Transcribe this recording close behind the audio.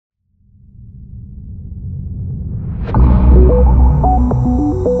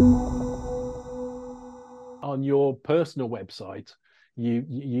your personal website,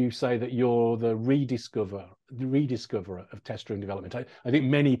 you say that you're the rediscoverer of test-driven development. I think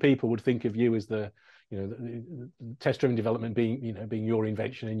many people would think of you as the the test-driven development being your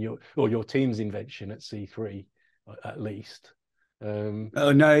invention and your team's invention at C3 at least.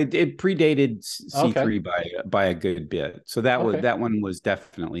 Oh no, it predated Okay. C3 by a good bit. So Okay. that one was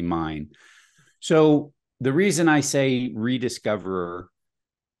definitely mine. So the reason I say rediscoverer,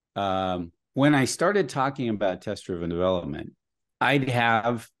 when I started talking about test-driven development, I'd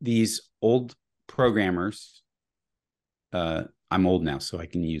have these old programmers. I'm old now, so I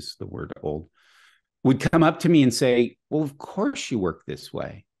can use the word old. Would come up to me and say, "Well, of course you work this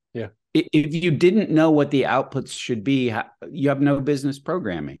way. Yeah. If you didn't know what the outputs should be, you have no business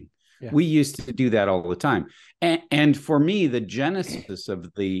programming." Yeah. We used to do that all the time. And for me, the genesis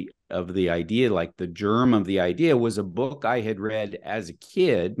of the idea, like the germ of the idea, was a book I had read as a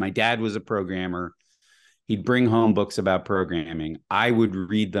kid. My dad was a programmer. He'd bring home books about programming. I would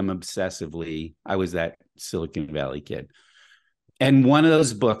read them obsessively. I was that Silicon Valley kid. And one of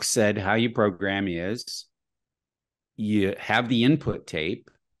those books said how you program is you have the input tape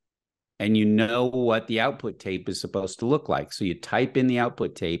and you know what the output tape is supposed to look like. So you type in the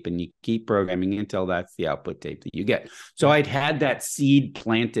output tape and you keep programming until that's the output tape that you get. So I'd had that seed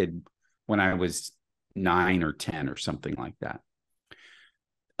planted when I was 9 or 10 or something like that.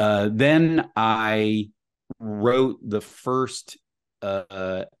 Then I wrote the first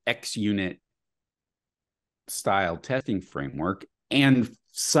XUnit style testing framework, and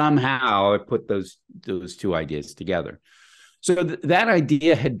somehow I put those two ideas together. So that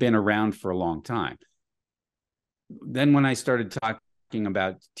idea had been around for a long time. Then when I started talking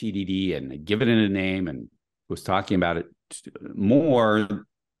about TDD and given it a name and was talking about it more,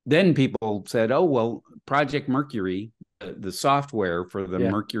 then people said, "Oh, well, Project Mercury, the software for the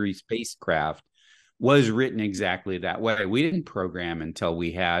Mercury spacecraft, was written exactly that way. We didn't program until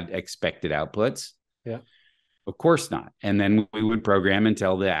we had expected outputs." Yeah. Of course not. And then we would program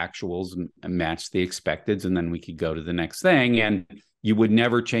until the actuals matched the expecteds, and then we could go to the next thing. And you would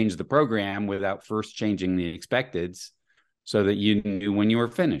never change the program without first changing the expecteds so that you knew when you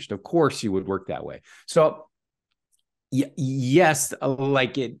were finished. Of course, you would work that way. So yes,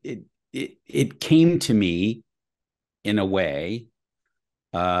 like it came to me in a way,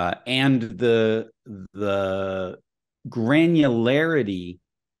 and the granularity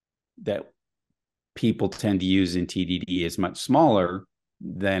that people tend to use in TDD is much smaller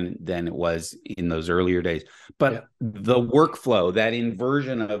than it was in those earlier days. But the workflow, that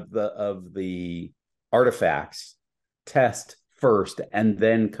inversion of the artifacts, test first and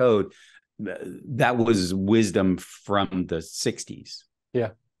then code, that was wisdom from the 60s.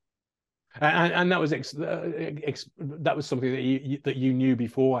 Yeah. And that was that was something that you knew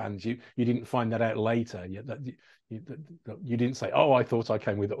beforehand. You didn't find that out later. You didn't say, "Oh, I thought I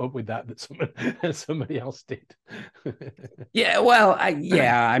came up with that somebody else did." Yeah, well,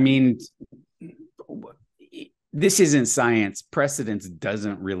 I mean, this isn't science. Precedence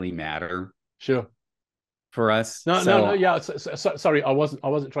doesn't really matter. Sure. For us. No. Yeah. Sorry, I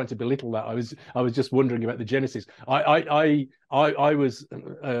wasn't trying to belittle that. I was just wondering about the genesis. I was.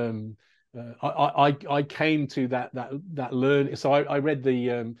 I came to that learn. So I read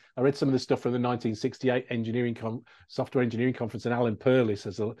I read some of the stuff from the 1968 software engineering conference, and Alan Perlis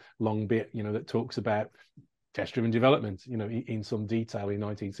has a long bit that talks about test-driven development in some detail in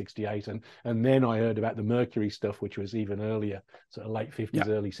 1968, and then I heard about the Mercury stuff, which was even earlier, sort of late 50s,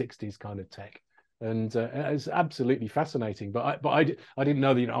 early 60s kind of tech. And it's absolutely fascinating. But I didn't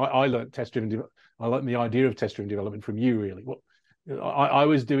know that. I learned I learned the idea of test-driven development from you, really. I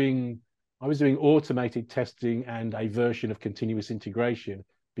was doing automated testing and a version of continuous integration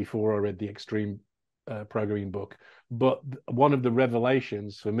before I read the Extreme programming book. But one of the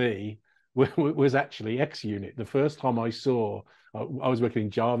revelations for me was actually XUnit. The first time I saw, I was working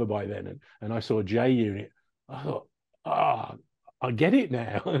in Java by then, and I saw JUnit. I thought, I get it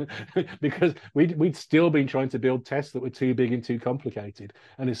now, because we'd still been trying to build tests that were too big and too complicated.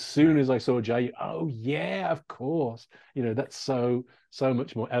 And as soon as I saw J, oh yeah, of course, that's so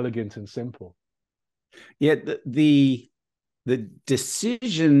much more elegant and simple. Yeah, the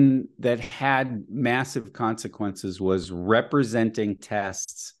decision that had massive consequences was representing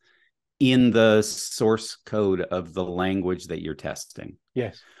tests in the source code of the language that you're testing.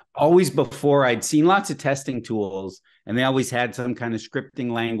 Yes. Always before, I'd seen lots of testing tools, and they always had some kind of scripting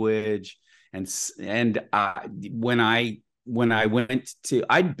language. And when I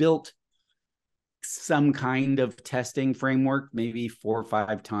I built some kind of testing framework maybe 4 or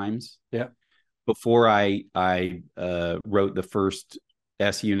 5 times. Yeah. Before I wrote the first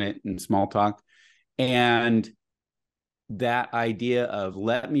SUnit in Smalltalk, and that idea of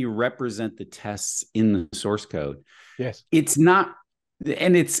let me represent the tests in the source code. Yes. It's not,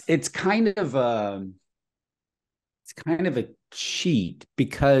 and it's kind of a cheat,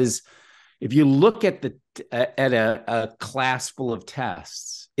 because if you look at a class full of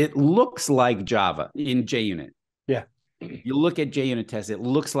tests, it looks like Java in JUnit. Yeah. You look at JUnit tests, it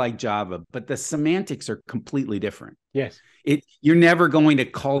looks like Java, but the semantics are completely different. Yes. You're never going to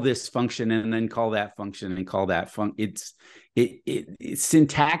call this function and then call that function and call that function.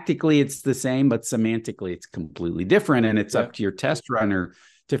 Syntactically it's the same, but semantically it's completely different. And it's up to your test runner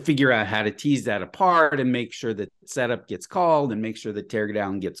to figure out how to tease that apart and make sure that setup gets called and make sure that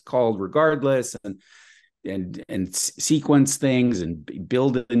teardown gets called regardless, and sequence things and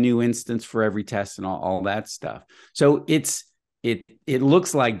build a new instance for every test and all that stuff. So it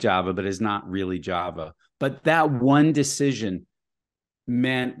looks like Java, but is not really Java. But that one decision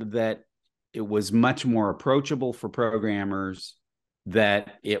meant that it was much more approachable for programmers,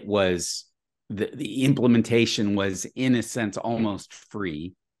 that it was the implementation was in a sense almost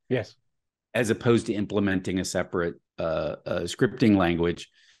free. Yes. As opposed to implementing a separate scripting language.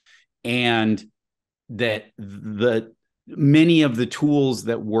 And that many of the tools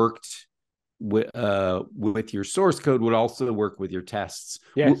that worked with your source code would also work with your tests.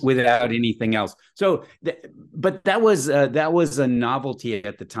 Yes. Without anything else. So, but that was a novelty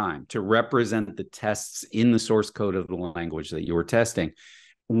at the time, to represent the tests in the source code of the language that you were testing.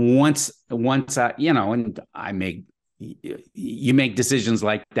 Once I, and you make decisions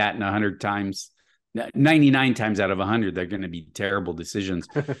like that 100 times. 99 times out of 100, they're going to be terrible decisions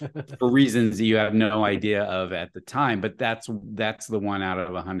for reasons that you have no idea of at the time. But that's the one out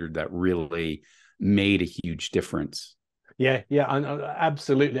of 100 that really made a huge difference. Yeah,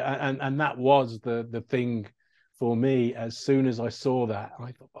 absolutely. And that was the thing for me. As soon as I saw that,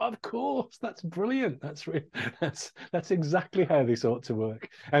 I thought, of course, that's brilliant. That's exactly how this ought to work.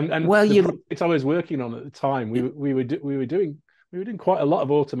 And well, it's I was working on at the time. We were doing quite a lot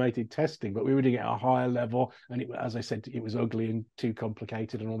of automated testing, but we were doing it at a higher level. And as I said, it was ugly and too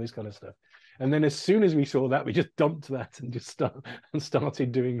complicated and all this kind of stuff. And then as soon as we saw that, we just dumped that and just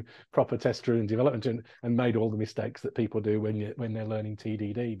started doing proper test-driven development and made all the mistakes that people do when they're learning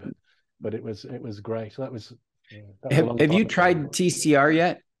TDD. But it was great. So that was. Have you tried TCR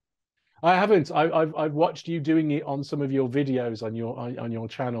yet? I haven't. I've watched you doing it on some of your videos on your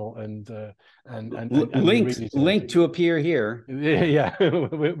channel, and link to appear here. Yeah,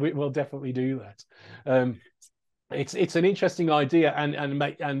 we'll definitely do that. It's an interesting idea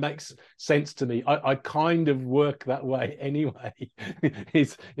and makes sense to me. I kind of work that way anyway.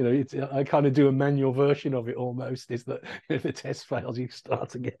 I kind of do a manual version of it almost. Is that if the test fails, you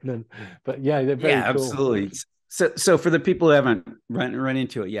start again. But yeah, they're very cool. Absolutely. So for the people who haven't run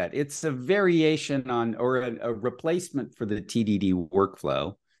into it yet, it's a variation on, or a replacement for the TDD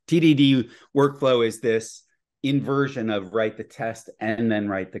workflow. TDD workflow is this inversion of write the test and then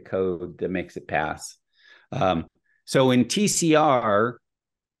write the code that makes it pass. So in TCR,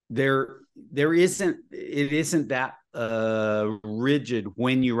 it isn't that rigid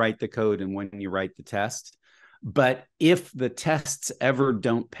when you write the code and when you write the test. But if the tests ever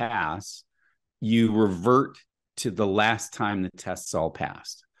don't pass, you revert to the last time the tests all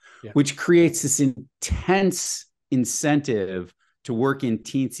passed, which creates this intense incentive to work in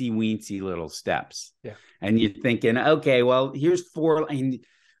teensy weensy little steps. Yeah. And you're thinking, okay, well, here's 4. And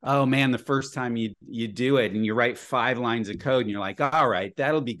oh man, the first time you do it and you write 5 lines of code and you're like, all right,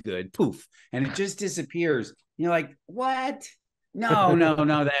 that'll be good. Poof. And it just disappears. And you're like, what? No,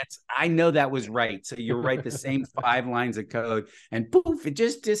 I know that was right. So you write the same 5 lines of code and poof, it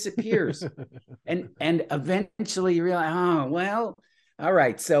just disappears. and eventually you realize, oh, well, all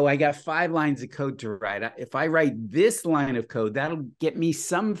right. So I got 5 lines of code to write. If I write this line of code, that'll get me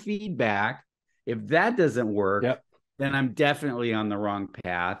some feedback. If that doesn't work, then I'm definitely on the wrong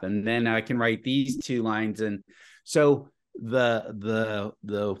path. And then I can write these 2 lines. And so the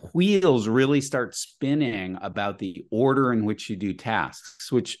wheels really start spinning about the order in which you do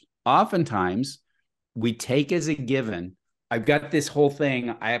tasks, which oftentimes we take as a given. I've got this whole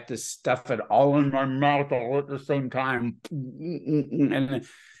thing. I have to stuff it all in my mouth all at the same time. And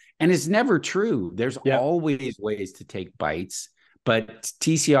it's never true. There's always ways to take bites, but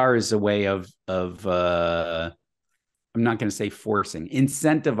TCR is a way of I'm not going to say forcing,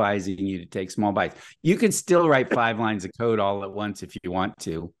 incentivizing you to take small bites. You can still write 5 lines of code all at once if you want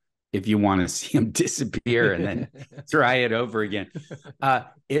to see them disappear and then try it over again.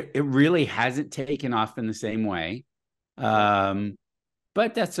 It really hasn't taken off in the same way.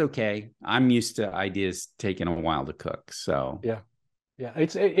 But that's okay. I'm used to ideas taking a while to cook. So Yeah,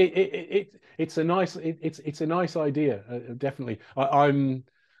 it's a nice it's a nice idea, definitely. I'm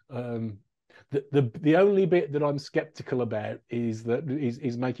um, the only bit that I'm skeptical about is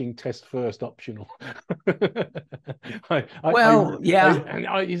making test first optional. Well, yeah.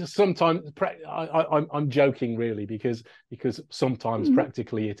 and sometimes I'm joking really because sometimes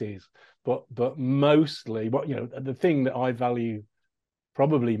practically it is, but mostly what the thing that I value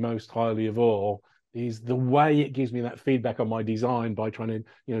probably most highly of all is the way it gives me that feedback on my design by trying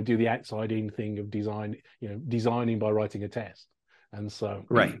to do the outside in thing of design, designing by writing a test. And so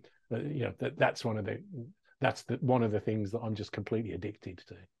Right. that's one of the things that I'm just completely addicted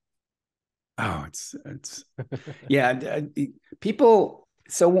to. Oh, it's yeah. People.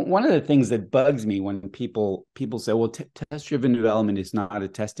 So one of the things that bugs me when people say, "Well, test driven development is not a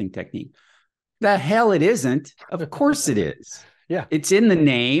testing technique." The hell it isn't. Of course it is. Yeah. It's in the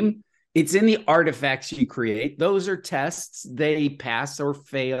name. It's in the artifacts you create. Those are tests. They pass or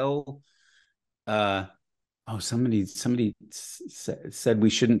fail. Somebody said we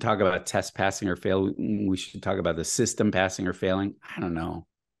shouldn't talk about test passing or fail. We should talk about the system passing or failing. I don't know.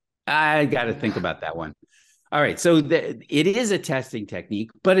 I got to think about that one. All right. So it is a testing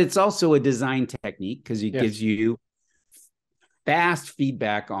technique, but it's also a design technique because it gives you fast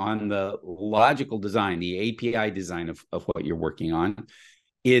feedback on the logical design, the API design of what you're working on.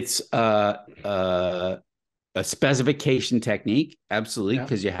 It's a specification technique, absolutely,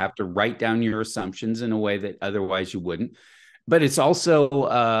 because you have to write down your assumptions in a way that otherwise you wouldn't. But it's also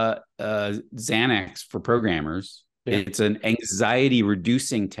Xanax for programmers. Yeah. It's an anxiety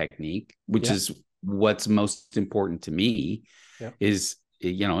reducing technique, which is what's most important to me. Yeah. Is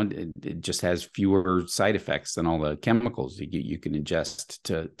it just has fewer side effects than all the chemicals you can ingest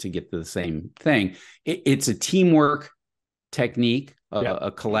to get the same thing. It's a teamwork technique,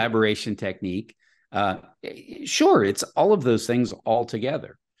 a collaboration technique. Sure, it's all of those things all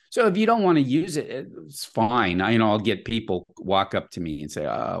together. So if you don't want to use it, it's fine. I'll get people walk up to me and say,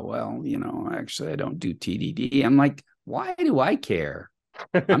 "Oh, well, actually, I don't do TDD." I'm like, why do I care?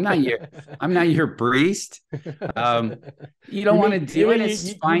 I'm not your priest. You don't want to do it.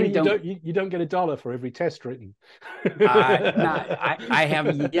 It's fine. You don't get $1 for every test written. I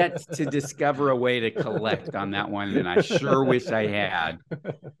have yet to discover a way to collect on that one, and I sure wish I had.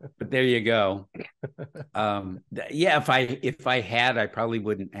 But there you go. If I had, I probably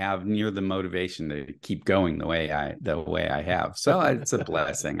wouldn't have near the motivation to keep going the way I have. So it's a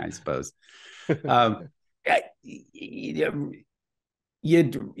blessing, I suppose.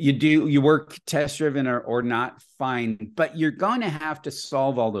 You work test driven or not, fine, but you're going to have to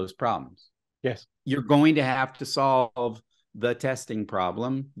solve all those problems. Yes. You're going to have to solve the testing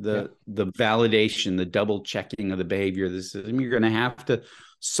problem, the validation, the double checking of the behavior of the system. You're going to have to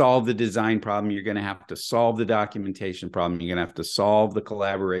solve the design problem. You're going to have to solve the documentation problem. You're going to have to solve the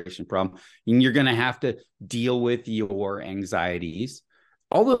collaboration problem. And you're going to have to deal with your anxieties.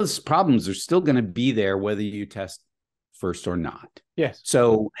 All those problems are still going to be there whether you test first or not. Yes.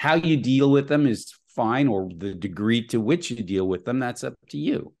 So how you deal with them is fine, or the degree to which you deal with them, that's up to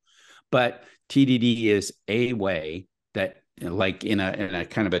you. But TDD is a way that, like in a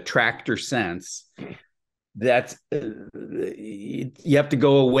kind of a tractor sense, that's you have to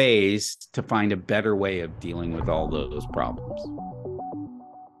go a ways to find a better way of dealing with all those problems.